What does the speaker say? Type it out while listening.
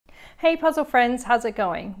Hey puzzle friends, how's it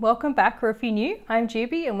going? Welcome back, or if you're new, I'm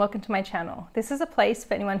Juby and welcome to my channel. This is a place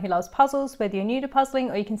for anyone who loves puzzles, whether you're new to puzzling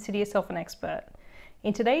or you consider yourself an expert.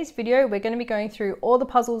 In today's video, we're going to be going through all the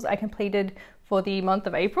puzzles I completed for the month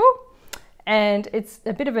of April. And it's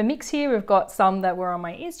a bit of a mix here. We've got some that were on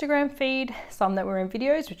my Instagram feed, some that were in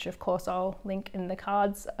videos, which of course I'll link in the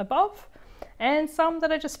cards above, and some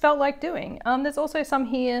that I just felt like doing. There's also some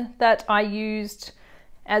here that I used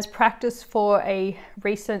as practice for a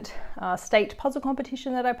recent state puzzle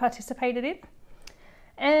competition that I participated in.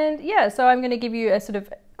 And yeah, so I'm going to give you a sort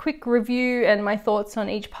of quick review and my thoughts on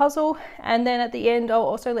each puzzle, and then at the end I'll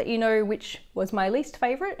also let you know which was my least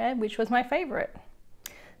favorite and which was my favorite.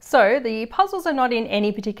 So the puzzles are not in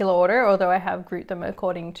any particular order, although I have grouped them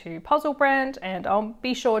according to puzzle brand, and I'll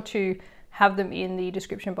be sure to have them in the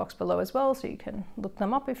description box below as well, so you can look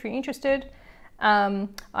them up if you're interested. I'm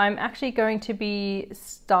actually going to be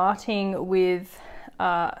starting with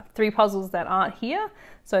 3 puzzles that aren't here.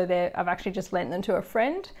 So I've actually just lent them to a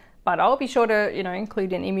friend, but I'll be sure to,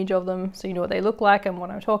 include an image of them so you know what they look like and what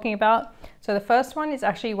I'm talking about. So the first one is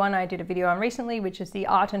actually one I did a video on recently, which is the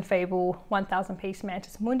Art and Fable 1000 piece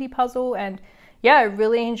Mantis Mundi puzzle. And yeah, I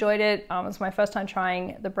really enjoyed it. It was my first time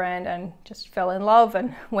trying the brand and just fell in love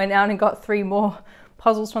and went out and got 3 more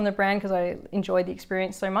puzzles from the brand because I enjoyed the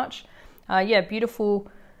experience so much. Yeah, beautiful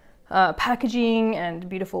packaging and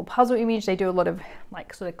beautiful puzzle image. They do a lot of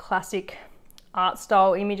like sort of classic art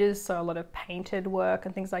style images, so a lot of painted work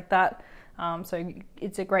and things like that. So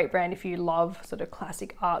it's a great brand if you love sort of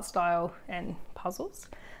classic art style and puzzles.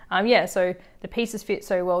 Yeah, so the pieces fit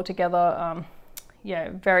so well together.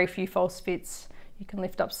 Yeah, very few false fits. You can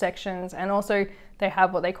lift up sections, and also they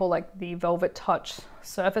have what they call like the velvet touch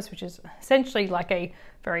surface, which is essentially like a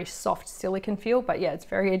very soft silicone feel, but yeah, it's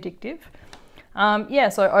very addictive. Yeah,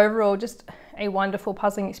 so overall just a wonderful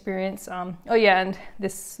puzzling experience. Oh yeah, and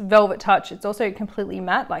this velvet touch, it's also completely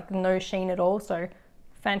matte, like no sheen at all, so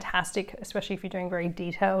fantastic, especially if you're doing very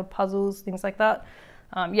detailed puzzles, things like that.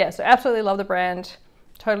 Yeah, so absolutely love the brand,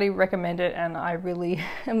 totally recommend it, and I really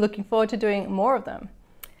am looking forward to doing more of them.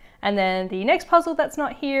 And then the next puzzle that's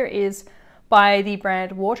not here is by the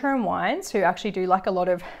brand Water and Wines, who actually do like a lot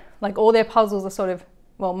of, like all their puzzles are sort of,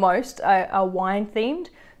 well, most are wine themed.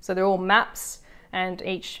 So they're all maps, and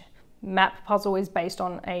each map puzzle is based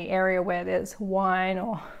on an area where there's wine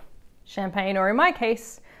or champagne, or in my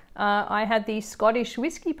case, I had the Scottish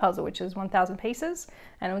Whisky puzzle, which is 1000 pieces,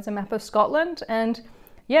 and it was a map of Scotland. And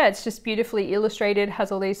yeah, it's just beautifully illustrated,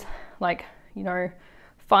 has all these like,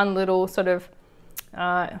 fun little sort of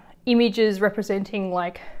images representing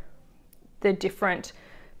like the different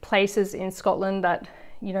places in Scotland that,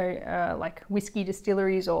 like whiskey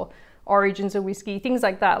distilleries or origins of whiskey, things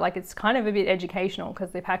like that. Like it's kind of a bit educational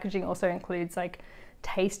because the packaging also includes like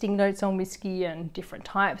tasting notes on whiskey and different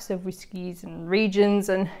types of whiskeys and regions,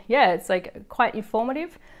 and yeah, it's like quite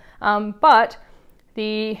informative. But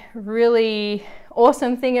the really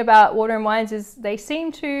awesome thing about Water and Wines is they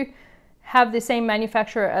seem to have the same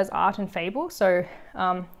manufacturer as Art and Fable, so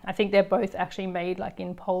I think they're both actually made like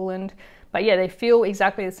in Poland, but yeah, they feel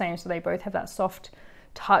exactly the same. So they both have that soft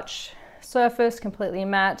touch surface, completely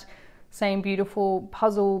matte, same beautiful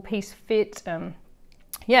puzzle piece fit.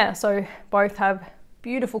 Yeah, so both have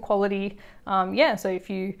beautiful quality. Yeah, so if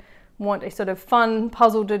you want a sort of fun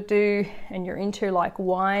puzzle to do and you're into like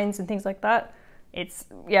wines and things like that, it's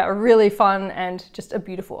yeah, really fun and just a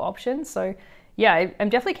beautiful option. So yeah, I'm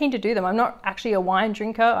definitely keen to do them. I'm not actually a wine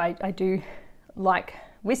drinker. I do like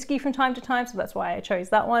whiskey from time to time, so that's why I chose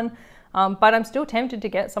that one. But I'm still tempted to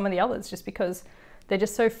get some of the others just because they're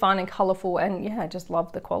just so fun and colorful, and yeah, I just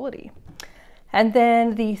love the quality. And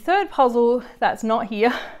then the third puzzle that's not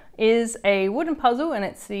here is a wooden puzzle, and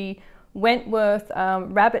it's the Wentworth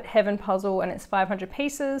Rabbit Heaven puzzle, and it's 500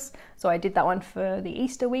 pieces. So I did that one for the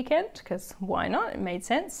Easter weekend because why not? It made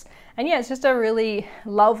sense. And yeah, it's just a really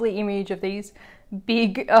lovely image of these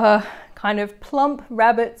big kind of plump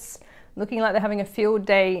rabbits looking like they're having a field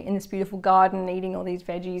day in this beautiful garden, eating all these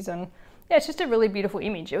veggies. And yeah, it's just a really beautiful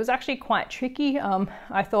image. It was actually quite tricky.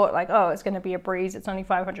 I thought like, oh, it's going to be a breeze. It's only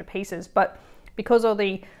 500 pieces. But because all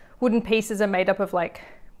the wooden pieces are made up of like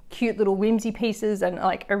cute little whimsy pieces and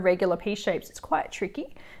like irregular piece shapes, it's quite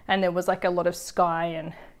tricky. And there was like a lot of sky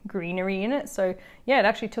and greenery in it. So yeah, it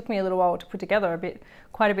actually took me a little while to put together,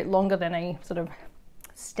 quite a bit longer than a sort of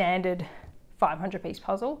standard 500 piece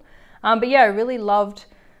puzzle. But yeah, I really loved,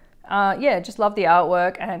 yeah, just loved the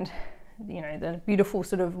artwork and the beautiful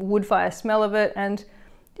sort of wood fire smell of it. And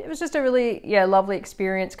it was just a really, yeah, lovely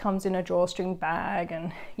experience. Comes in a drawstring bag,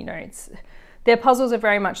 and their puzzles are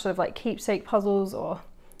very much sort of like keepsake puzzles, or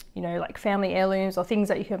like family heirlooms or things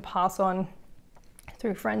that you can pass on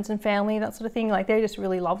through friends and family, that sort of thing. Like, they're just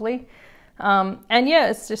really lovely. And yeah,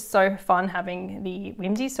 it's just so fun having the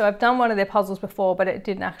whimsy. So I've done one of their puzzles before, but it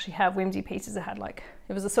didn't actually have whimsy pieces. It had like,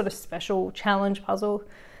 it was a sort of special challenge puzzle.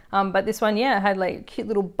 But this one, yeah, had like cute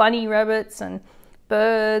little bunny rabbits and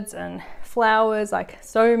birds and flowers, like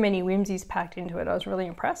so many whimsies packed into it. I was really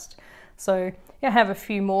impressed. So yeah, I have a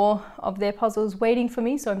few more of their puzzles waiting for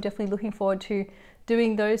me. So I'm definitely looking forward to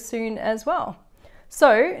doing those soon as well.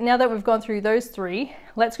 So now that we've gone through those three,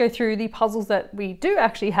 let's go through the puzzles that we do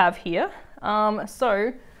actually have here.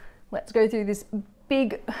 So let's go through this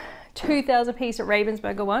big 2,000 piece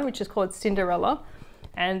Ravensburger one, which is called Cinderella.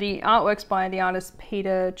 And the artwork's by the artist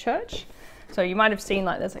Peter Church. So you might have seen,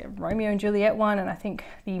 like, there's like a Romeo and Juliet one, and I think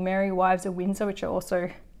the Merry Wives of Windsor, which are also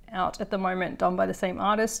out at the moment, done by the same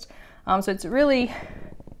artist. So it's a really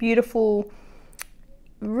beautiful,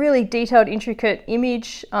 really detailed, intricate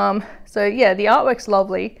image. So yeah, the artwork's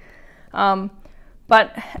lovely.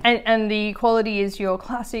 But the quality is your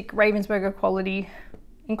classic Ravensburger quality,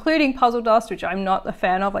 including puzzle dust, which I'm not a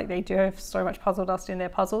fan of. Like, they do have so much puzzle dust in their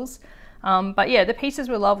puzzles. But yeah, the pieces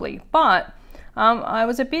were lovely. But I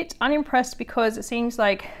was a bit unimpressed because it seems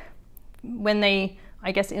like when they,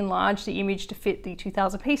 I guess, enlarged the image to fit the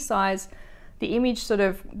 2,000 piece size, the image sort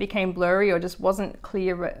of became blurry or just wasn't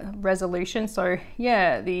clear resolution. So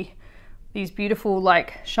yeah, these beautiful,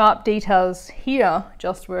 like, sharp details here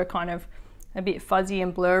just were kind of a bit fuzzy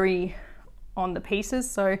and blurry on the pieces.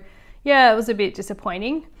 So yeah, it was a bit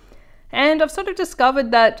disappointing. And I've sort of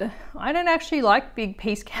discovered that I don't actually like big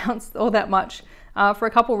piece counts all that much for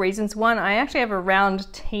a couple reasons. One, I actually have a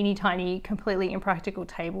round, teeny tiny, completely impractical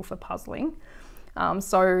table for puzzling.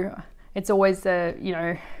 So it's always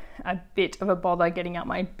a bit of a bother getting out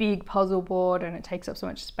my big puzzle board, and it takes up so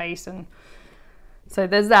much space. And so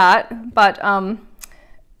there's that. But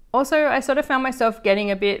also, I sort of found myself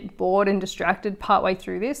getting a bit bored and distracted partway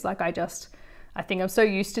through this. Like, I think I'm so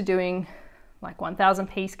used to doing like 1,000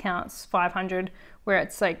 piece counts, 500, where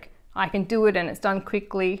it's like I can do it and it's done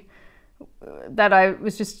quickly, that I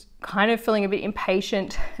was just kind of feeling a bit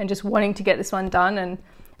impatient and just wanting to get this one done. And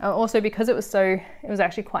also because it was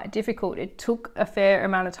actually quite difficult. It took a fair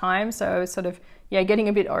amount of time, so I was sort of, yeah, getting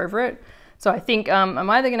a bit over it. So I think I'm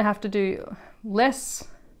either going to have to do less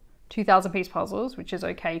 2,000 piece puzzles, which is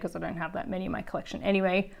okay because I don't have that many in my collection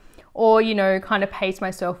anyway, or, kind of pace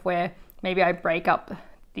myself where maybe I break up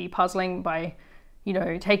the puzzling by,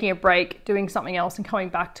 taking a break, doing something else and coming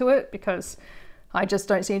back to it, because I just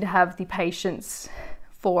don't seem to have the patience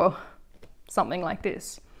for something like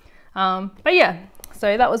this. But yeah,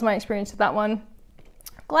 so that was my experience with that one.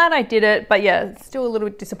 Glad I did it, but yeah, it's still a little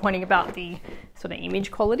bit disappointing about the sort of image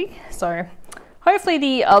quality. So hopefully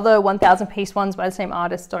the other 1,000 piece ones by the same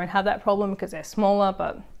artist don't have that problem because they're smaller,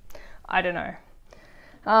 but I don't know.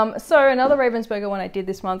 So another Ravensburger one I did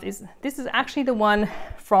this month is actually the one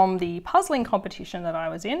from the puzzling competition that I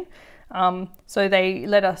was in. So they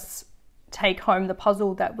let us take home the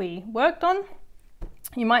puzzle that we worked on.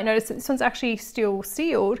 You might notice that this one's actually still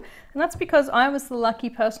sealed, and that's because I was the lucky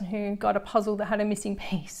person who got a puzzle that had a missing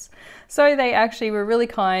piece. So they actually were really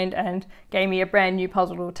kind and gave me a brand new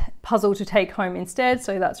puzzle to take home instead,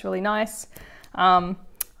 so that's really nice. I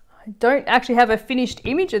don't actually have a finished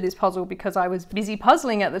image of this puzzle because I was busy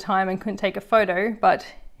puzzling at the time and couldn't take a photo, but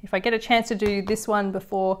if I get a chance to do this one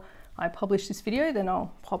before I publish this video, then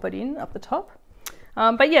I'll pop it in up the top.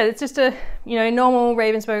 But yeah, it's just a normal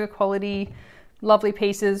Ravensburger quality, lovely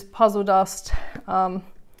pieces, puzzle dust.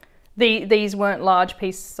 These weren't large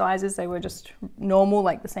piece sizes, they were just normal,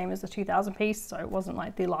 like the same as the 2,000 piece, so it wasn't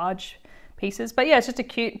like the large pieces. But yeah, it's just a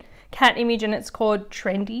cute cat image, and it's called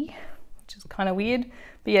Trendy, which is kind of weird.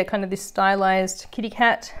 But yeah, kind of this stylized kitty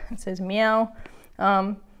cat. It says meow.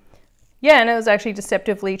 Yeah, and it was actually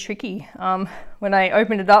deceptively tricky. When I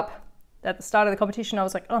opened it up at the start of the competition, I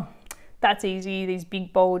was like, oh, that's easy, these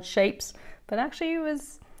big bold shapes. But actually it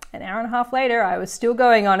was an hour and a half later, I was still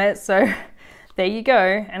going on it. So there you go.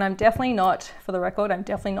 And I'm definitely not, for the record, I'm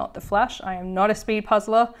definitely not the Flash. I am not a speed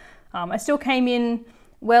puzzler. I still came in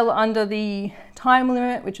well under the time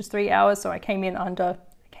limit, which was 3 hours. So I came in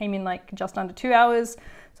like just under 2 hours.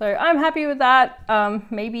 So I'm happy with that.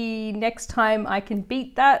 Maybe next time I can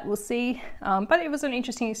beat that, we'll see. But it was an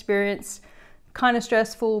interesting experience, kind of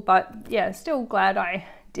stressful, but yeah, still glad I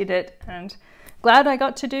did it, and glad I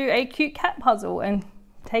got to do a cute cat puzzle and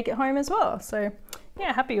take it home as well. So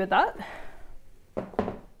yeah, happy with that.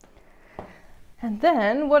 And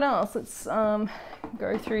then what else? Let's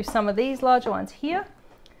go through some of these larger ones here.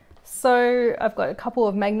 So I've got a couple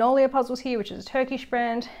of Magnolia puzzles here, which is a Turkish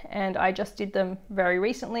brand, and I just did them very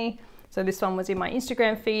recently. So this one was in my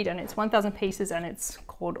Instagram feed, and it's 1,000 pieces, and it's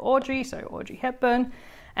called Audrey, so Audrey Hepburn.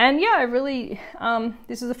 And yeah, I really,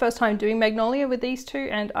 this is the first time doing Magnolia with these two,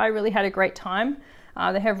 and I really had a great time.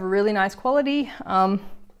 They have really nice quality.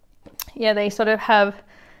 Yeah, they sort of have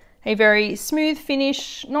a very smooth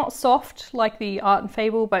finish, not soft like the Art and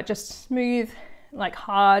Fable, but just smooth, like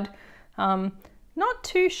hard. Not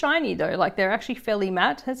too shiny though, like they're actually fairly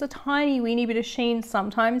matte. There's a tiny weeny bit of sheen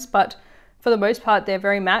sometimes, but for the most part they're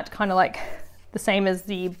very matte, kind of like the same as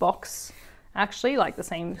the box, actually, like the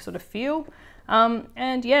same sort of feel.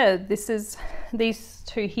 And yeah, these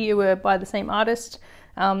two here were by the same artist.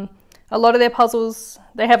 A lot of their puzzles,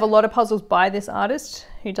 they have a lot of puzzles by this artist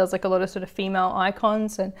who does like a lot of sort of female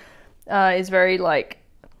icons, and is very like,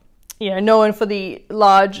 you know, known for the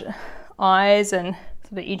large eyes and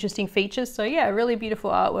sort of interesting features. So yeah, really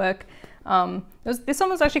beautiful artwork. This one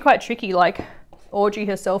was actually quite tricky. Like Audrey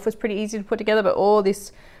herself was pretty easy to put together, but all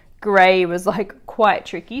this grey was like quite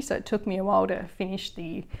tricky, so it took me a while to finish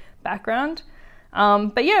the background.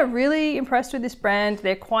 But yeah, really impressed with this brand.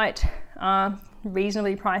 They're quite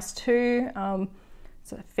reasonably priced too,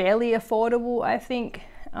 so fairly affordable, I think.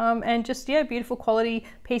 And just, yeah, beautiful quality.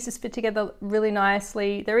 Pieces fit together really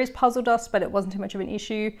nicely. There is puzzle dust, but it wasn't too much of an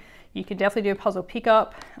issue. You could definitely do a puzzle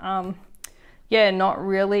pickup. Yeah, not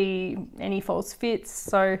really any false fits.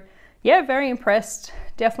 So yeah, very impressed.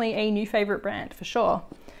 Definitely a new favorite brand for sure.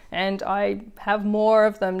 And I have more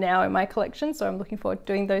of them now in my collection, so I'm looking forward to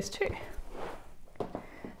doing those too.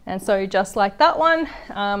 And so just like that one,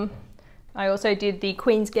 I also did the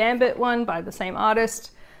Queen's Gambit one by the same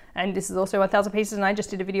artist. And this is also 1,000 pieces, and I just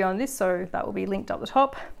did a video on this, so that will be linked up the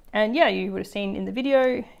top. And yeah, you would have seen in the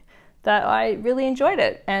video that I really enjoyed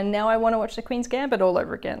it. And now I want to watch the Queen's Gambit all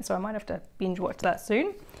over again, so I might have to binge watch that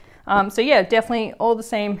soon. So yeah, definitely all the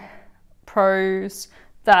same pros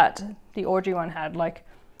that the Audrey one had. Like,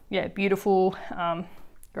 yeah, beautiful,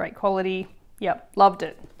 great quality. Yep, loved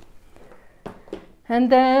it.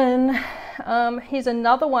 And then here's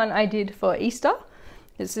another one I did for Easter.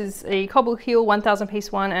 This is a Cobble Hill 1,000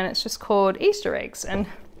 piece one, and it's just called Easter eggs. And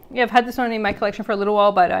yeah, I've had this one in my collection for a little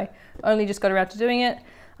while, but I only just got around to doing it.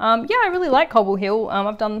 Yeah, I really like Cobble Hill.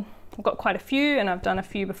 I've got quite a few, and I've done a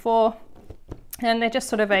few before. And they're just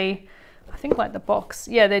sort of I think like the box.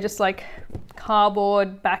 Yeah, they're just like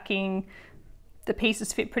cardboard backing. The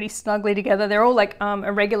pieces fit pretty snugly together. They're all like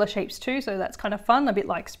irregular shapes too, so that's kind of fun, a bit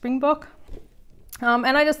like Springbok. And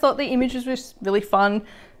I just thought the images were really fun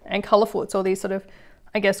and colourful. It's all these sort of,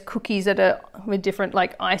 I guess, cookies that are with different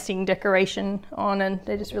like icing decoration on, and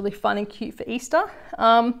they're just really fun and cute for Easter.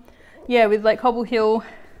 Yeah, with like Cobble Hill,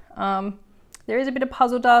 there is a bit of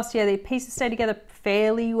puzzle dust. Yeah, the pieces stay together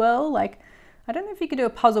fairly well. Like, I don't know if you could do a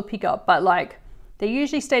puzzle pickup, but like they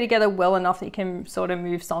usually stay together well enough that you can sort of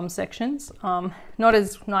move some sections. Not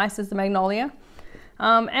as nice as the Magnolia.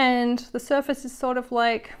 And the surface is sort of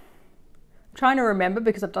like, I'm trying to remember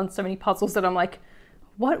because I've done so many puzzles that I'm like,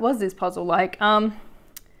 what was this puzzle like?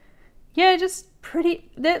 Yeah, just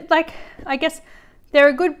pretty, they're like, I guess they're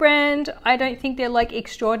a good brand. I don't think they're like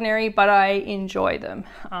extraordinary, but I enjoy them.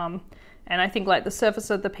 And I think like the surface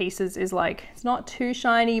of the pieces is like, it's not too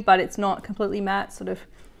shiny, but it's not completely matte, sort of,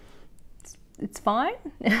 it's fine.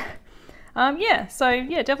 Yeah, so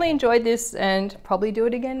yeah, definitely enjoyed this and probably do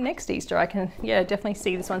it again next Easter. I can, yeah, definitely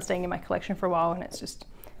see this one staying in my collection for a while, and it's just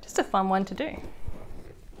a fun one to do.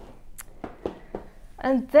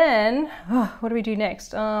 And then, what do we do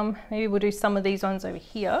next? Maybe we'll do some of these ones over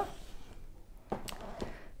here.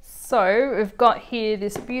 So we've got here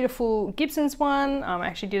this beautiful Gibson's one. I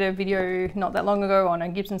actually did a video not that long ago on a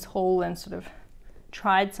Gibson's haul and sort of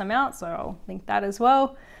tried some out, so I'll link that as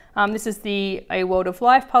well. This is the A World of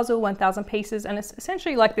Life puzzle, 1,000 pieces, and it's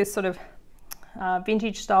essentially like this sort of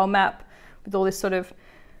vintage style map with all this sort of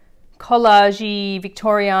collagey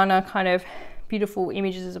Victoriana kind of beautiful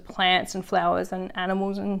images of plants and flowers and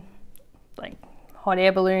animals and like hot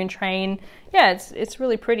air balloon train. Yeah, it's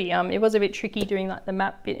really pretty. It was a bit tricky doing like the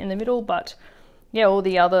map bit in the middle, but yeah, all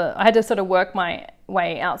the other, I had to sort of work my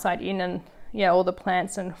way outside in, and yeah, all the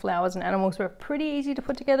plants and flowers and animals were pretty easy to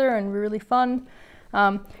put together and really fun.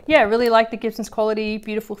 Yeah, really like the Gibson's quality,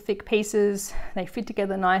 beautiful thick pieces. They fit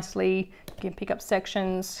together nicely. You can pick up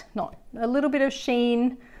sections, not a little bit of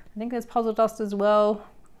sheen. I think there's puzzle dust as well.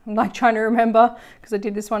 I'm like trying to remember because I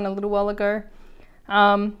did this one a little while ago.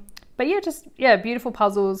 But yeah, just, yeah, beautiful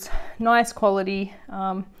puzzles, nice quality.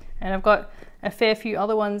 And I've got a fair few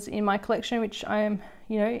other ones in my collection, which I am,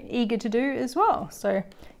 you know, eager to do as well. So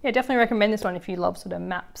yeah, definitely recommend this one if you love sort of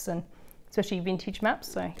maps, and especially vintage maps.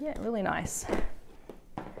 So yeah, really nice.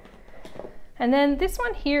 And then this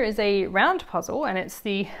one here is a round puzzle, and it's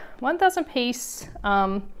the 1,000 piece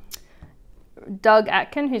Doug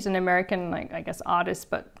Atkin, who's an American, like, I guess, artist,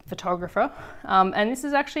 but photographer. And this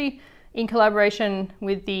is actually in collaboration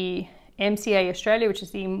with the MCA Australia, which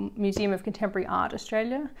is the Museum of Contemporary Art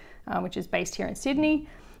Australia, which is based here in Sydney.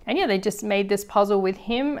 And yeah, they just made this puzzle with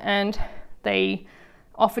him and they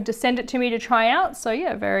offered to send it to me to try out. So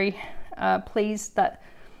yeah, very pleased that,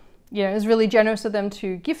 you know, it was really generous of them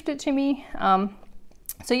to gift it to me.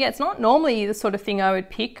 So yeah, it's not normally the sort of thing I would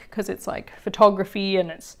pick because it's like photography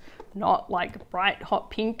and it's not like bright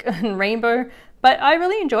hot pink and rainbow, but I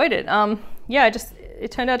really enjoyed it. Yeah,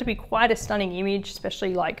 it turned out to be quite a stunning image,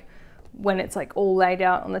 especially like when it's like all laid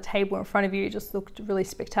out on the table in front of you. It just looked really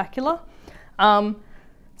spectacular.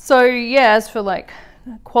 So yeah, as for like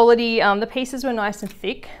quality, the pieces were nice and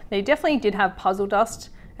thick. They definitely did have puzzle dust,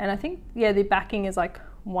 and I think, yeah, the backing is like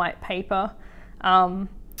white paper.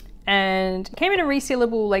 And came in a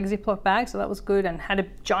resealable like Ziploc bag, so that was good, and had a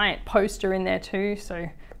giant poster in there too, so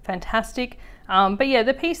fantastic. But yeah,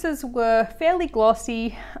 the pieces were fairly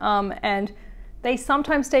glossy, and they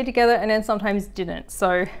sometimes stayed together and then sometimes didn't,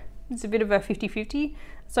 so it's a bit of a 50-50.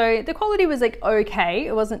 So the quality was like okay,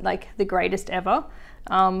 it wasn't like the greatest ever,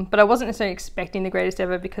 but I wasn't necessarily expecting the greatest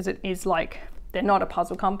ever because it is like, they're not a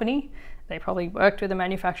puzzle company. They probably worked with a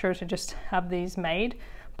manufacturer to just have these made.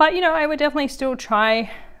 But you know, I would definitely still try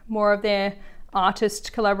more of their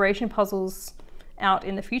artist collaboration puzzles out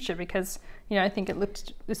in the future because, you know, I think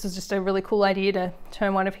this is just a really cool idea to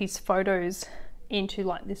turn one of his photos into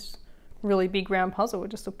like this really big round puzzle.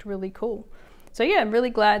 It just looked really cool. So yeah, I'm really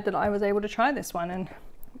glad that I was able to try this one, and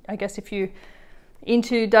I guess if you're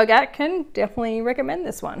into Doug Atkin, definitely recommend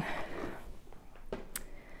this one.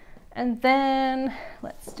 And then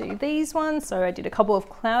let's do these ones. So I did a couple of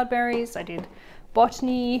cloudberries, I did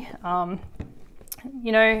botany,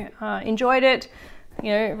 you know, enjoyed it.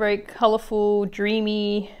 You know, very colorful,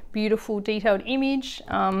 dreamy, beautiful, detailed image.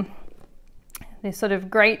 There's sort of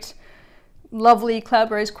great, lovely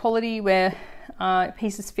cloudberries quality where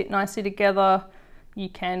pieces fit nicely together. You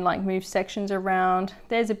can like move sections around.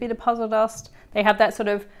 There's a bit of puzzle dust. They have that sort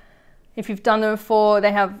of, if you've done them before,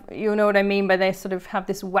 they have, you'll know what I mean, but they sort of have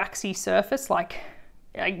this waxy surface, like,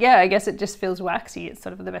 yeah, I guess it just feels waxy. It's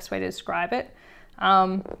sort of the best way to describe it.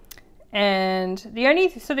 And the only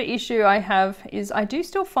sort of issue I have is I do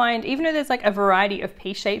still find, even though there's like a variety of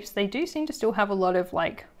piece shapes, they do seem to still have a lot of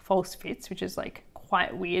like false fits, which is like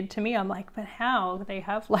quite weird to me. I'm like, but how? They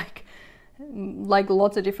have like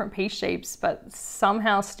lots of different piece shapes, but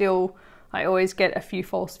somehow still I always get a few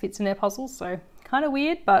false fits in their puzzles. So kind of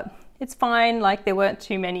weird, but it's fine. Like there weren't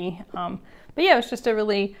too many. But yeah, it was just a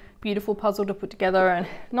really beautiful puzzle to put together and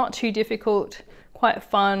not too difficult, quite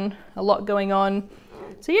fun, a lot going on.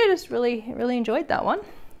 So yeah, just really enjoyed that one.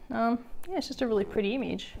 Yeah, it's just a really pretty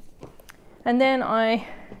image. And then I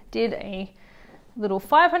did a little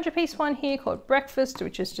 500 piece one here called Breakfast,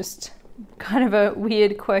 which is just kind of a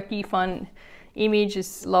weird, quirky, fun image.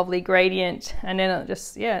 This lovely gradient, and then it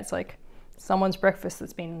just, yeah, it's like someone's breakfast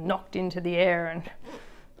that's been knocked into the air, and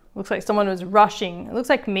looks like someone was rushing. It looks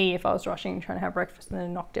like me if I was rushing trying to have breakfast and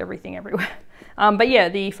then knocked everything everywhere. But yeah,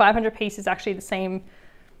 the 500 piece is actually the same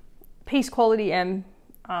piece quality and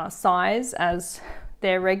size as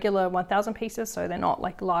their regular 1000 pieces, so they're not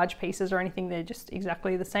like large pieces or anything, they're just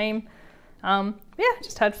exactly the same. Yeah,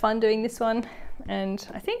 just had fun doing this one. And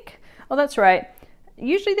I think, oh that's right,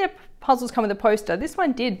 usually their puzzles come with a poster. This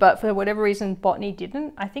one did, but for whatever reason botany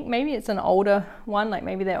didn't. I think maybe it's an older one, like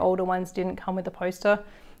maybe their older ones didn't come with a poster.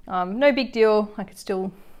 No big deal, I could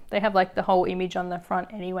still, they have like the whole image on the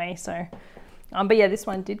front anyway, so but yeah, this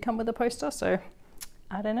one did come with a poster, so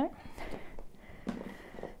I don't know.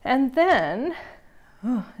 And then,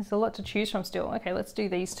 oh, there's a lot to choose from still. Okay, let's do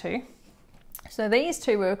these two. So these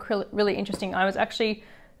two were really interesting. I was actually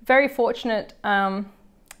very fortunate.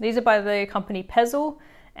 These are by the company Pezzle,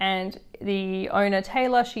 and the owner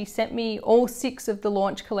Taylor, she sent me all 6 of the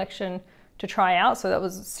launch collection to try out. So that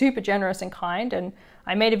was super generous and kind. And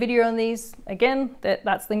I made a video on these, again,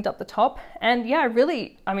 that's linked up the top. And yeah,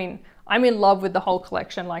 I mean, I'm in love with the whole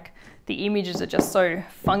collection. Like the images are just so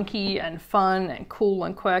funky and fun and cool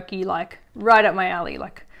and quirky, like right up my alley.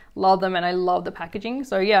 Like love them, and I love the packaging.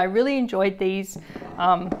 So yeah, I really enjoyed these.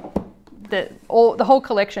 The whole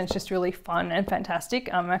collection is just really fun and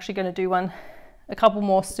fantastic. I'm actually going to do a couple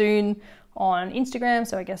more soon on Instagram,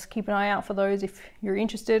 so I guess keep an eye out for those if you're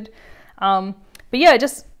interested. But yeah,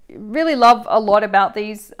 just really love a lot about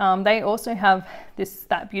these. They also have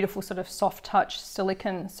that beautiful sort of soft touch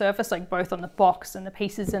silicone surface, like both on the box and the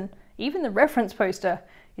pieces, and even the reference poster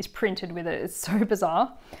is printed with it. It's so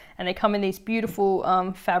bizarre. And they come in these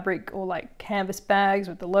beautiful fabric or like canvas bags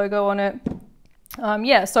with the logo on it.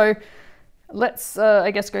 Yeah, so let's,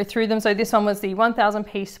 I guess, go through them. So this one was the 1,000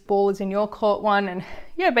 piece ball is in your court one. And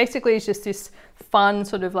yeah, basically it's just this fun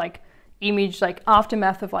sort of like image, like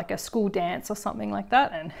aftermath of like a school dance or something like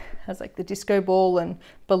that. And has like the disco ball and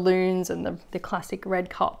balloons and the classic red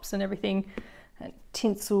cups and everything. And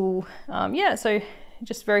tinsel. Yeah, so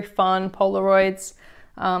just very fun Polaroids.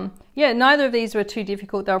 Yeah, neither of these were too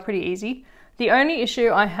difficult. They were pretty easy. The only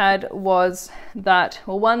issue I had was that,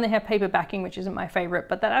 well, one, they have paper backing, which isn't my favorite,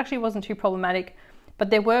 but that actually wasn't too problematic.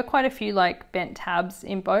 But there were quite a few like bent tabs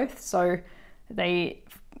in both. So they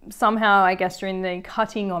somehow, I guess, during the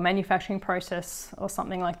cutting or manufacturing process or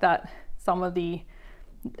something like that, some of the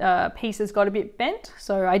pieces got a bit bent.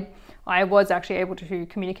 So I was actually able to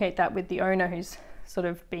communicate that with the owner, who's sort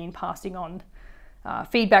of been passing on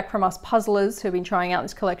feedback from us puzzlers who've been trying out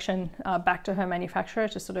this collection back to her manufacturer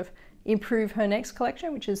to sort of improve her next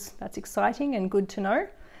collection, that's exciting and good to know.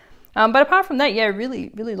 But apart from that, yeah,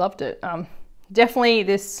 really loved it. Definitely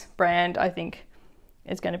this brand, I think,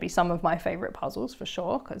 is going to be some of my favorite puzzles for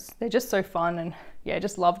sure, because they're just so fun, and yeah,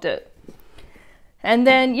 just loved it. And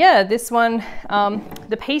then yeah, this one,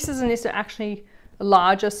 the pieces in this are actually a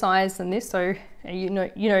larger size than this. So you know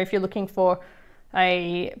if you're looking for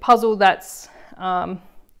a puzzle that's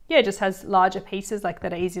yeah, just has larger pieces like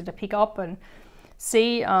that are easier to pick up and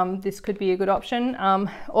see, this could be a good option.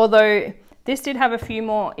 Although this did have a few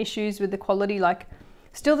more issues with the quality, like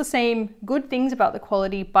still the same good things about the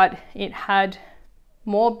quality, but it had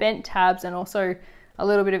more bent tabs and also a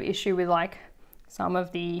little bit of issue with like some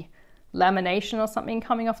of the lamination or something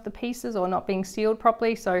coming off the pieces or not being sealed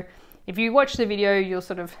properly. So if you watch the video, you'll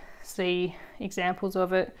sort of see examples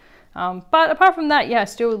of it. But apart from that, yeah,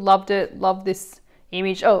 still loved it. Loved this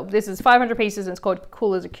image. Oh, this is 500 pieces and it's called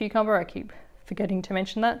Cool as a Cucumber. I keep forgetting to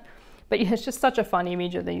mention that. But yeah, it's just such a fun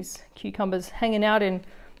image of these cucumbers hanging out in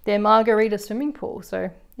their margarita swimming pool. So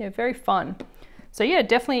yeah, very fun. So yeah,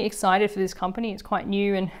 definitely excited for this company. It's quite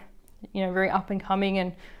new and, you know, very up and coming,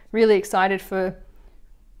 and really excited for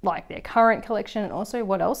like their current collection and also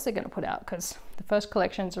what else they're going to put out, because the first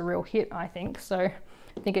collection's a real hit, I think. So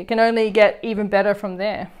I think it can only get even better from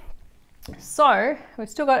there. So we've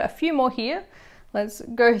still got a few more here. Let's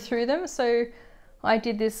go through them. So I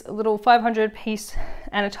did this little 500 piece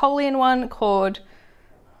Anatolian one called,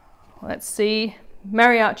 let's see,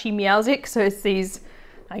 Mariachi Meowsic. So it's these,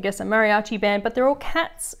 I guess, a mariachi band, but they're all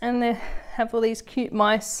cats and they have all these cute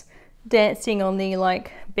mice dancing on the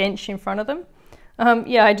like bench in front of them.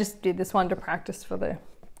 Yeah, I just did this one to practice for the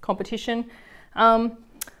competition.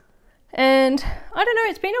 And I don't know,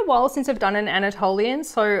 it's been a while since I've done an Anatolian,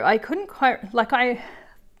 so I couldn't quite, like I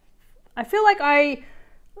feel like I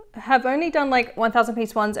have only done like 1,000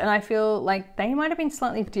 piece ones, and I feel like they might have been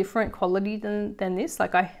slightly different quality than this.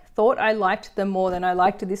 Like I thought I liked them more than I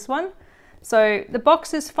liked this one. So the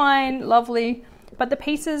box is fine, lovely, but the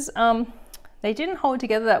pieces, they didn't hold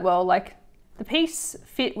together that well. Like the piece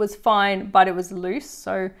fit was fine, but it was loose.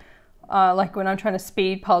 So like when I'm trying to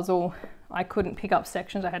speed puzzle, I couldn't pick up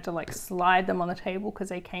sections. I had to like slide them on the table because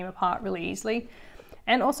they came apart really easily.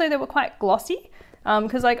 And also they were quite glossy,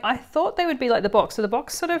 because like I thought they would be like the box. So the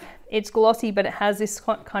box sort of, it's glossy, but it has this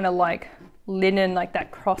kind of like linen, like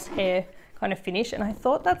that crosshair kind of finish. And I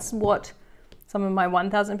thought that's what some of my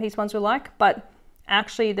 1,000 piece ones were like, but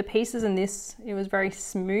actually the pieces in this, it was very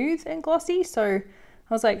smooth and glossy. So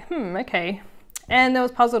I was like, okay. And there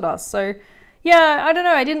was puzzle dust. So yeah, I don't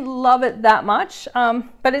know, I didn't love it that much,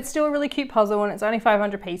 but it's still a really cute puzzle and it's only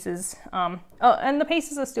 500 pieces. Oh, and the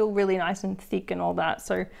pieces are still really nice and thick and all that.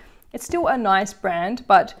 So it's still a nice brand,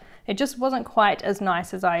 but it just wasn't quite as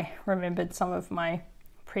nice as I remembered some of my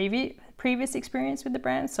previous experience with the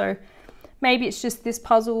brand. So maybe it's just this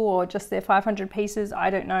puzzle or just their 500 pieces,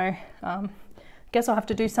 I don't know. Guess I'll have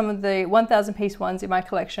to do some of the 1,000 piece ones in my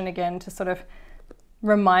collection again to sort of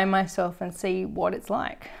remind myself and see what it's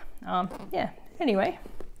like. Yeah, anyway.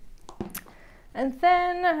 And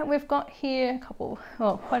then we've got here a couple,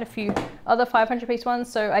 well, quite a few other 500 piece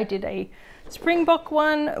ones. So I did a Springbok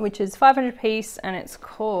one, which is 500 piece, and it's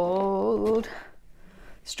called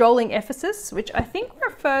Strolling Ephesus, which I think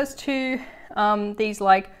refers to these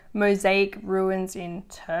like mosaic ruins in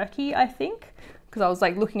Turkey, I think, because I was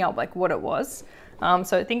like looking up like what it was.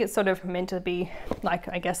 So I think it's sort of meant to be like,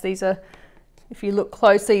 I guess these are, if you look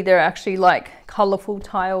closely, they're actually like colorful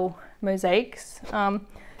tile mosaics.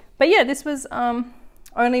 But yeah, this was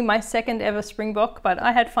only my second ever Springbok, but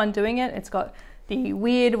I had fun doing it. It's got the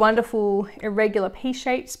weird, wonderful, irregular piece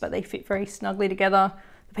shapes, but they fit very snugly together.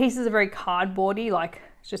 The pieces are very cardboardy, like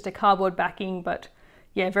it's just a cardboard backing, but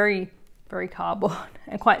yeah, very, very cardboard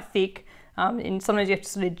and quite thick. And sometimes you have to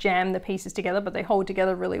sort of jam the pieces together, but they hold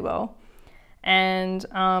together really well. and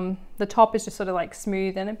the top is just sort of like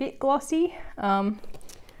smooth and a bit glossy,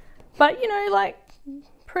 but you know, like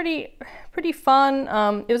pretty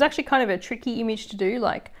fun. It was actually kind of a tricky image to do,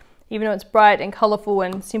 like even though it's bright and colorful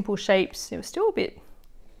and simple shapes, it was still a bit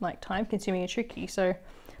like time consuming and tricky. So,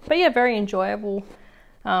 but yeah, very enjoyable.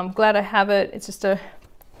 Glad I have it. It's just I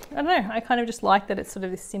don't know, I kind of just like that it's sort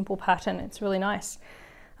of this simple pattern. It's really nice.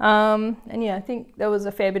 And yeah, I think there was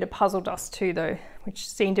a fair bit of puzzle dust too though, which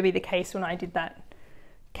seemed to be the case when I did that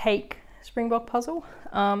cake springbok puzzle.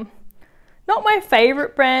 Not my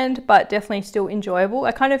favorite brand, but definitely still enjoyable.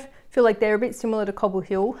 I kind of feel like they're a bit similar to Cobble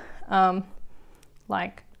Hill.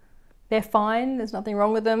 Like they're fine, there's nothing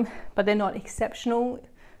wrong with them, but they're not exceptional.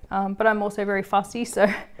 But I'm also very fussy,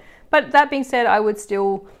 so, but that being said, I would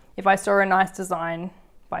still, if I saw a nice design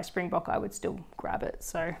by Springbok, I would still grab it.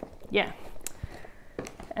 So yeah.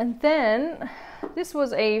 And then this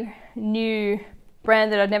was a new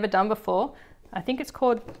brand that I'd never done before. I think it's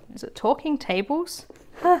called, is it Talking Tables?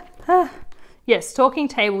 Yes, Talking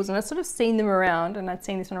Tables, and I've sort of seen them around, and I'd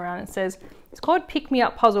seen this one around. It says, it's called Pick Me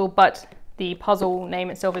Up Puzzle, but the puzzle name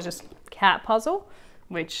itself is just Cat Puzzle,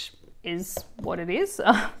 which is what it is.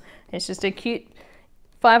 It's just a cute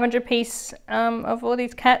 500 piece of all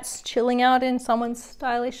these cats chilling out in someone's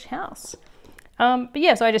stylish house. But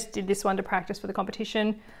yeah, so I just did this one to practice for the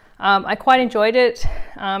competition. I quite enjoyed it.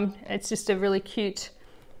 It's just a really cute,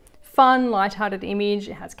 fun, light-hearted image.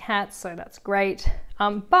 It has cats, so that's great.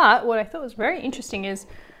 But what I thought was very interesting is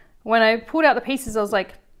when I pulled out the pieces, I was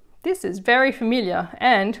like, this is very familiar.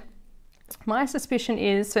 And my suspicion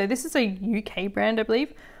is, so this is a UK brand, I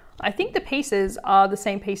believe. I think the pieces are the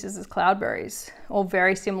same pieces as Cloudberries, or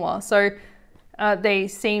very similar. So they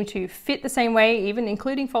seem to fit the same way, even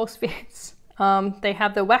including false fits. They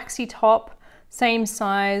have the waxy top, same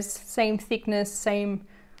size, same thickness, same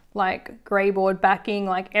like grey board backing,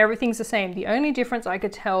 like everything's the same. The only difference I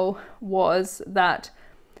could tell was that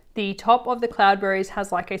the top of the Cloudberries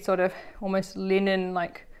has like a sort of almost linen,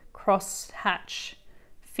 like cross hatch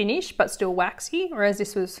finish, but still waxy, whereas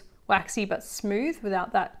this was waxy but smooth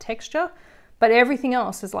without that texture. But everything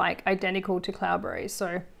else is like identical to Cloudberries.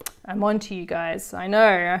 So I'm on to you guys, I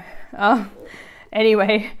know.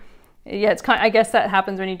 Anyway, yeah, it's kind of, I guess that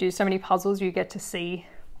happens when you do so many puzzles, you get to see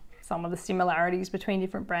some of the similarities between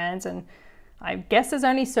different brands, and I guess there's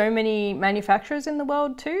only so many manufacturers in the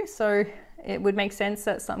world too, so it would make sense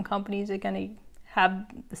that some companies are going to have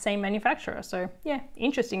the same manufacturer. So yeah,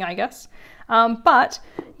 interesting, I guess. But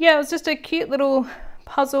yeah, it was just a cute little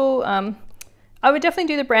puzzle. I would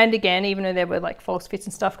definitely do the brand again, even though there were like false fits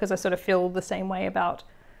and stuff, because I sort of feel the same way about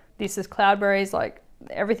this as Cloudberries. Like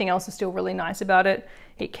everything else is still really nice about it.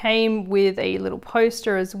 It came with a little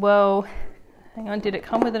poster as well. Hang on, did it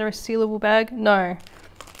come with a resealable bag? No,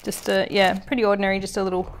 just a, yeah, pretty ordinary, just a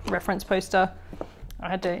little reference poster. I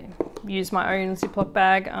had to use my own Ziploc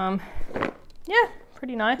bag. Yeah,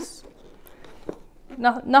 pretty nice.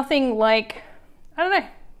 Nothing like, I don't know.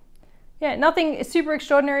 Yeah, nothing super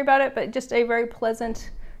extraordinary about it, but just a very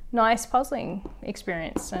pleasant, nice puzzling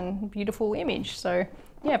experience and beautiful image. So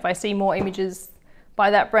yeah, if I see more images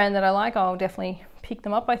by that brand that I like, I'll definitely pick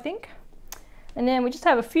them up, I think. And then we just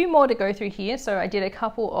have a few more to go through here. So I did a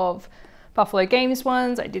couple of Buffalo Games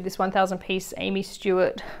ones. I did this 1,000 piece Amy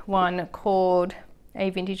Stewart one called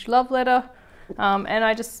A Vintage Love Letter. And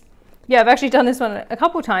I just, yeah, I've actually done this one a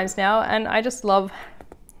couple times now, and I just love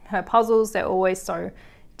her puzzles. They're always so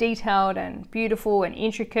detailed and beautiful and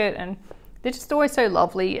intricate, and they're just always so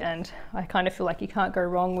lovely, and I kind of feel like you can't go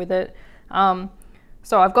wrong with it.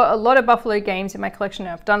 So I've got a lot of Buffalo Games in my collection.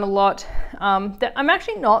 I've done a lot. I'm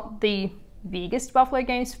actually not the biggest Buffalo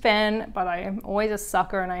Games fan, but I am always a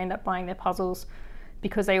sucker, and I end up buying their puzzles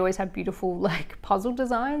because they always have beautiful like puzzle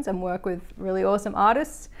designs and work with really awesome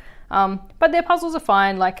artists. But their puzzles are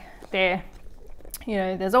fine. Like they're, you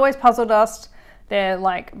know, there's always puzzle dust. They're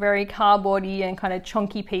like very cardboardy and kind of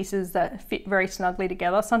chunky pieces that fit very snugly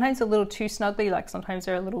together. Sometimes a little too snugly, like sometimes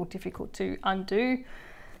they're a little difficult to undo.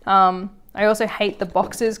 I also hate the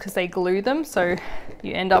boxes because they glue them. So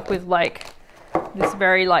you end up with like this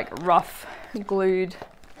very like rough glued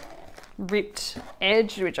ripped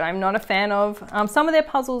edge, which I'm not a fan of. Some of their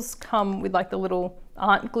puzzles come with like the little,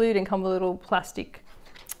 aren't glued and come with a little plastic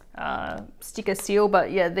sticker seal,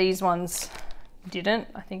 but yeah, these ones didn't,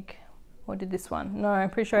 I think. Or did this one? No, I'm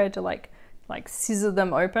pretty sure I had to like scissor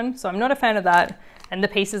them open. So I'm not a fan of that. And the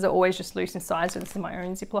pieces are always just loose inside, so this is my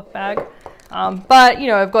own Ziploc bag. But you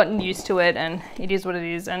know, I've gotten used to it, and it is what it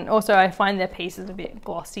is. And also I find their pieces a bit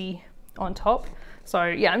glossy on top. So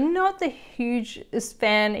yeah, I'm not the hugest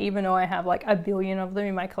fan, even though I have like a billion of them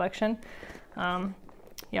in my collection.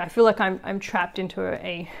 Yeah, I feel like I'm trapped into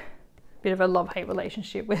a bit of a love-hate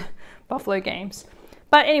relationship with Buffalo games.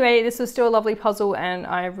 But anyway, this was still a lovely puzzle, and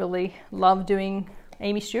I really love doing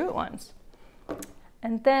Amy Stewart ones.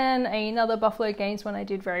 And then another Buffalo Games one I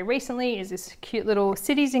did very recently is this cute little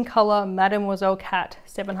Cities in Colour Mademoiselle Cat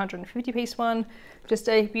 750 piece one. Just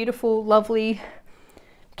a beautiful, lovely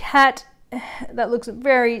cat that looks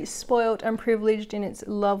very spoilt and privileged in its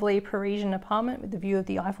lovely Parisian apartment with the view of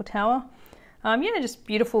the Eiffel Tower. Yeah, just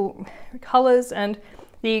beautiful colours, and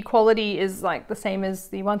the quality is like the same as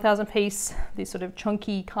the 1000 piece, these sort of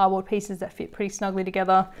chunky cardboard pieces that fit pretty snugly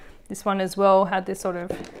together. This one as well had this sort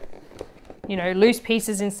of, you know, loose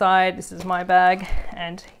pieces inside. This is my bag,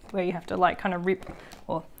 and where you have to like kind of rip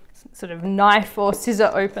or sort of knife or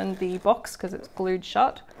scissor open the box because it's glued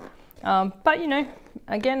shut. But you know,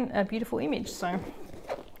 again, a beautiful image, so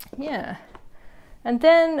yeah. And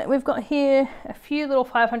then we've got here a few little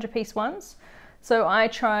 500 piece ones. So I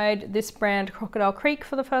tried this brand Crocodile Creek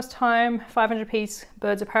for the first time, 500 piece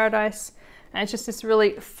Birds of Paradise, and it's just this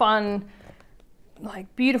really fun,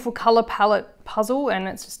 like beautiful color palette puzzle, and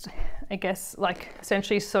it's just, I guess, like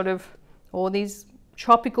essentially sort of all these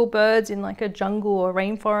tropical birds in like a jungle or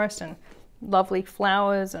rainforest, and lovely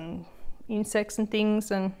flowers and insects and things,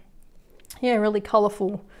 and yeah, really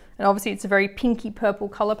colorful. And obviously it's a very pinky purple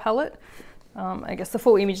color palette. I guess the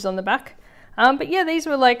full image is on the back. But yeah, these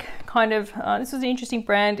were like kind of, this was an interesting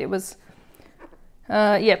brand. It was,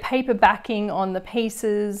 yeah, paper backing on the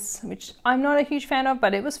pieces, which I'm not a huge fan of,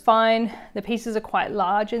 but it was fine. The pieces are quite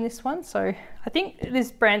large in this one. So I think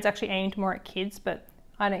this brand's actually aimed more at kids, but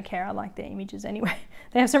I don't care. I like their images anyway.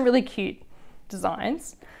 They have some really cute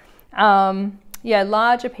designs. Yeah,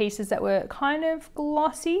 larger pieces that were kind of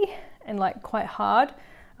glossy and like quite hard.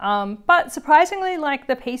 But surprisingly, like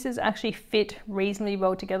the pieces actually fit reasonably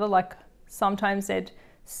well together. Like sometimes they'd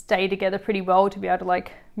stay together pretty well to be able to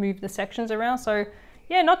like move the sections around. So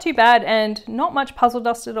yeah, not too bad, and not much puzzle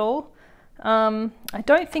dust at all. I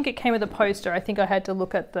don't think it came with a poster. I think I had to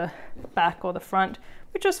look at the back or the front,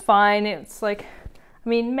 which was fine. It's like, I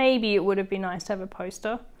mean, maybe it would have been nice to have a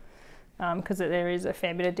poster because there is a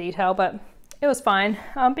fair bit of detail, but it was fine.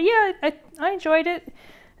 But yeah, I enjoyed it.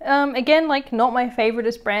 Again, like not my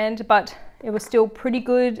favoriteest brand, but it was still pretty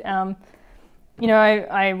good. You know,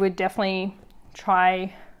 I would definitely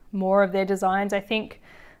try more of their designs, I think.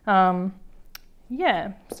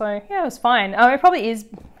 Yeah, so yeah, it was fine. It probably is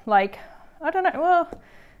like, I don't know, well,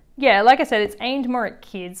 yeah, like I said, it's aimed more at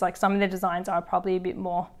kids. Like some of the designs are probably a bit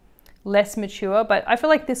more less mature, but I feel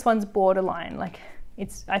like this one's borderline. Like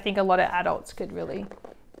it's, I think a lot of adults could really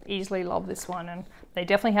easily love this one, and they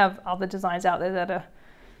definitely have other designs out there that are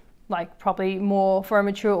like probably more for a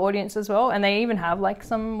mature audience as well, and they even have like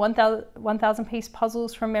some 1000 piece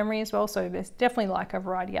puzzles from memory as well, so there's definitely like a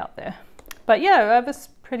variety out there. But yeah, I was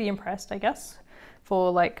pretty impressed, I guess,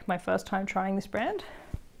 for like my first time trying this brand.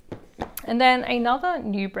 And then another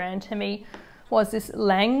new brand to me was this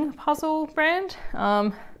Lang puzzle brand.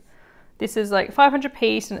 This is like 500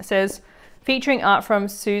 piece, and it says featuring art from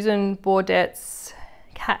Susan Bordette's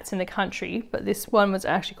Cats in the Country, but this one was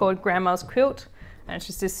actually called Grandma's Quilt, and it's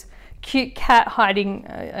just this cute cat hiding,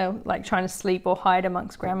 like trying to sleep or hide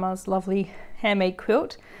amongst Grandma's lovely handmade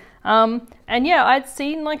quilt. And yeah, I'd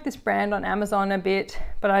seen like this brand on Amazon a bit,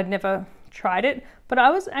 but I'd never tried it, but I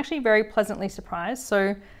was actually very pleasantly surprised.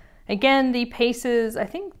 So again, the pieces, I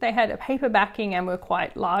think they had a paper backing and were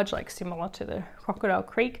quite large, like similar to the Crocodile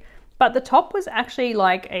Creek, but the top was actually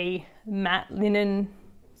like a matte linen,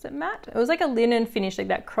 is it matte? It was like a linen finish, like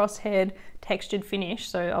that cross-haired textured finish.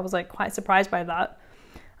 So I was like quite surprised by that.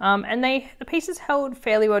 And the pieces held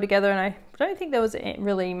fairly well together, and I don't think there was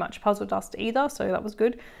really much puzzle dust either, so that was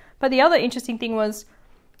good. But the other interesting thing was,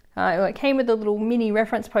 it came with a little mini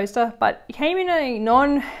reference poster, but it came in a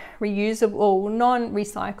non-reusable,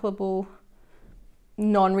 non-recyclable,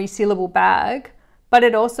 non-resealable bag, but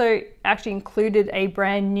it also actually included a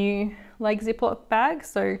brand new like Ziploc bag.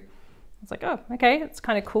 So I was like, oh, okay, that's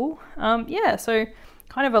kind of cool. Yeah, so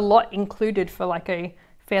kind of a lot included for like a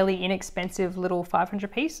fairly inexpensive little 500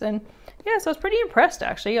 piece. And yeah, so I was pretty impressed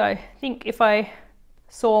actually. I think if I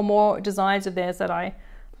saw more designs of theirs that I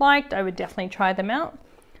liked, I would definitely try them out.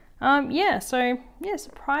 Yeah, so yeah,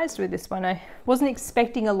 surprised with this one. I wasn't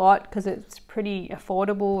expecting a lot because it's pretty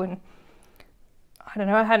affordable, and I don't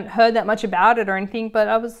know, I hadn't heard that much about it or anything, but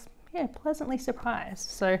I was, yeah, pleasantly surprised.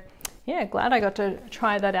 So yeah, glad I got to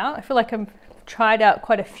try that out. I feel like I've tried out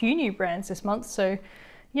quite a few new brands this month, so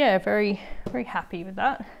yeah, very, very happy with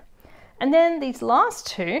that. And then these last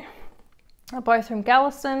two are both from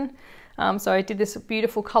Gallison. So I did this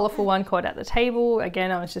beautiful, colorful one called At the Table.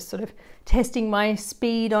 Again, I was just sort of testing my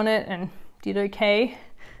speed on it and did okay.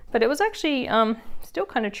 but it was actually still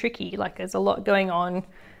kind of tricky. Like there's a lot going on.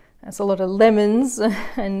 There's a lot of lemons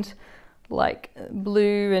and like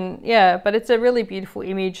blue, and yeah, but it's a really beautiful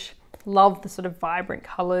image. Love the sort of vibrant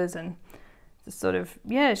colors and the sort of,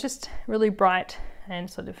 yeah, it's just really bright and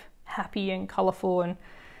sort of happy and colorful, and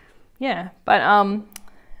yeah. But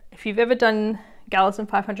if you've ever done Galison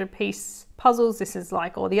 500 piece puzzles, this is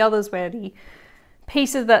like all the others where the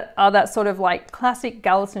pieces that are that sort of like classic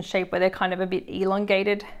Galison shape where they're kind of a bit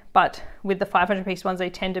elongated, but with the 500 piece ones they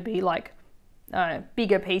tend to be like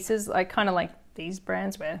bigger pieces, like kind of like these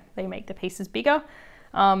brands where they make the pieces bigger.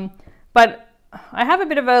 But I have a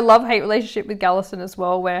bit of a love-hate relationship with Galison as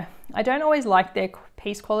well, where I don't always like their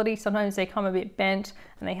piece quality. Sometimes they come a bit bent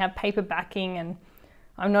and they have paper backing, and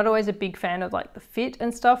I'm not always a big fan of like the fit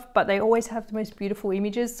and stuff, but they always have the most beautiful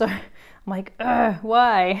images. So I'm like,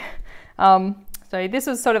 why? So this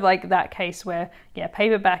was sort of like that case where, yeah,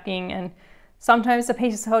 paper backing, and sometimes the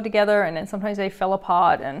pieces held together and then sometimes they fell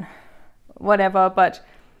apart and whatever, but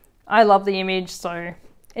I love the image, so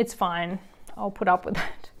it's fine. I'll put up with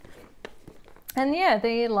that. And yeah,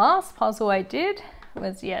 the last puzzle I did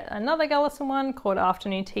was yet another Galison one called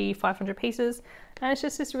Afternoon Tea 500 pieces. And it's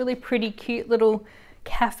just this really pretty, cute little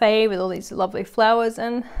cafe with all these lovely flowers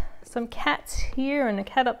and some cats here and a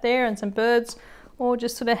cat up there and some birds all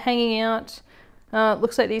just sort of hanging out.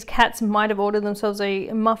 Looks like these cats might have ordered themselves a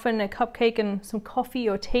muffin, a cupcake and some coffee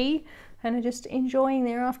or tea, and are just enjoying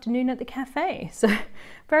their afternoon at the cafe. So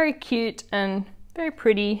very cute and very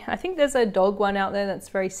pretty. I think there's a dog one out there that's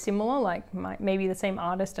very similar, like maybe the same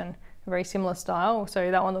artist and a very similar style.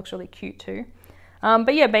 So that one looks really cute too.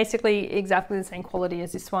 But yeah, basically exactly the same quality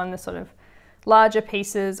as this one, the sort of larger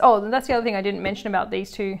pieces. Oh, that's the other thing I didn't mention about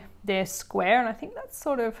these two. They're square, and I think that's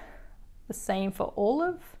sort of the same for all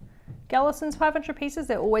of Galison's 500 pieces.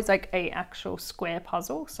 They're always like a actual square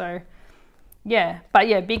puzzle. So yeah, but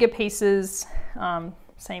yeah, bigger pieces,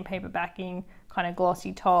 same paper backing, kind of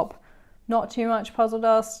glossy top, not too much puzzle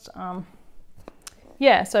dust.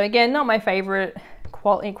 Yeah, so again, not my favorite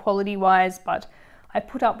quality wise, but I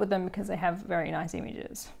put up with them because they have very nice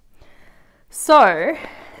images. So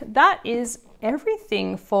that is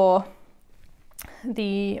everything for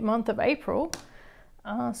the month of April.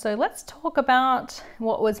 So let's talk about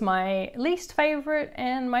what was my least favorite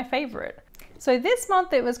and my favorite. So this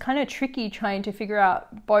month it was kind of tricky trying to figure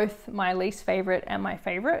out both my least favorite and my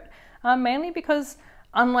favorite, mainly because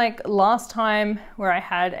unlike last time where I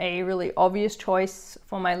had a really obvious choice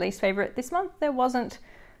for my least favorite, this month there wasn't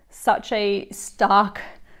such a stark,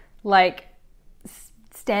 like,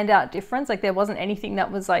 standout difference. Like there wasn't anything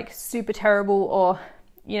that was like super terrible, or,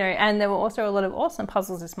 you know, and there were also a lot of awesome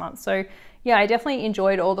puzzles this month. So yeah, I definitely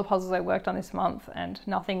enjoyed all the puzzles I worked on this month, and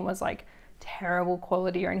nothing was like terrible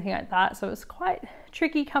quality or anything like that. So it was quite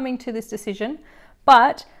tricky coming to this decision,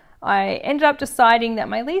 but I ended up deciding that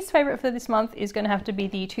my least favorite for this month is going to have to be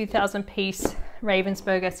the 2000 piece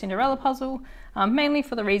Ravensburger Cinderella puzzle, mainly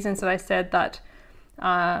for the reasons that I said, that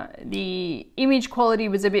the image quality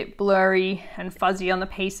was a bit blurry and fuzzy on the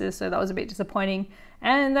pieces, so that was a bit disappointing,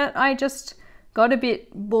 and that I just got a bit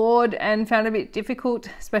bored and found it a bit difficult,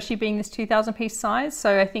 especially being this 2000 piece size.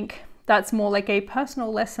 So I think that's more like a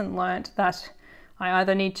personal lesson learnt, that I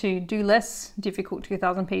either need to do less difficult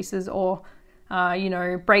 2000 pieces or you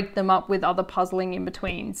know, break them up with other puzzling in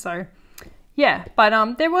between. So yeah,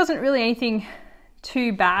 but there wasn't really anything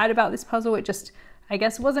too bad about this puzzle. It just, I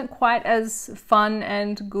guess, wasn't quite as fun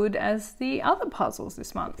and good as the other puzzles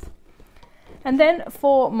this month. And then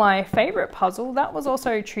for my favorite puzzle, that was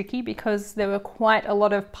also tricky because there were quite a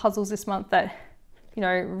lot of puzzles this month that, you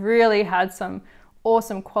know, really had some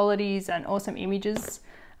awesome qualities and awesome images.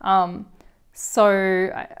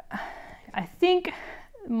 So I think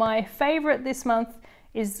my favorite this month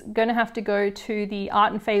is going to have to go to the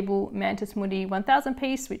Art and Fable Mantis Mundi 1000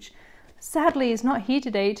 piece, which sadly is not here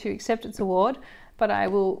today to accept its award, but I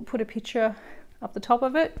will put a picture up the top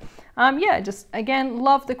of it. Yeah, just again,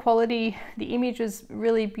 love the quality. The image was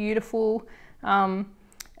really beautiful.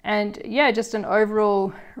 And yeah, just an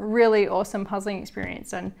overall really awesome puzzling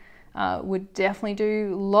experience, and would definitely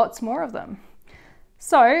do lots more of them.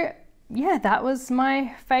 So yeah, that was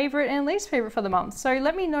my favorite and least favorite for the month. So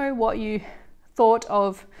let me know what you thought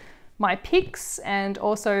of my picks, and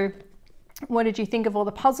also what did you think of all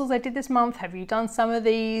the puzzles I did this month? Have you done some of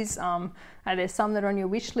these? Are there some that are on your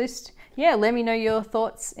wish list? Yeah, let me know your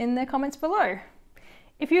thoughts in the comments below.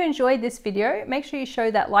 If you enjoyed this video, make sure you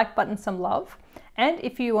show that like button some love. And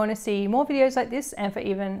if you want to see more videos like this and for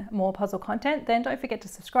even more puzzle content, then don't forget to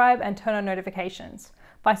subscribe and turn on notifications.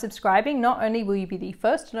 By subscribing, not only will you be the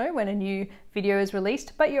first to know when a new video is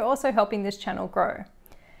released, but you're also helping this channel grow.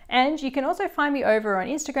 And you can also find me over on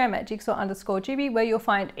Instagram at jigsaw_GB, where you'll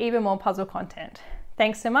find even more puzzle content.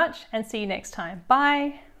 Thanks so much and see you next time.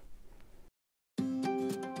 Bye.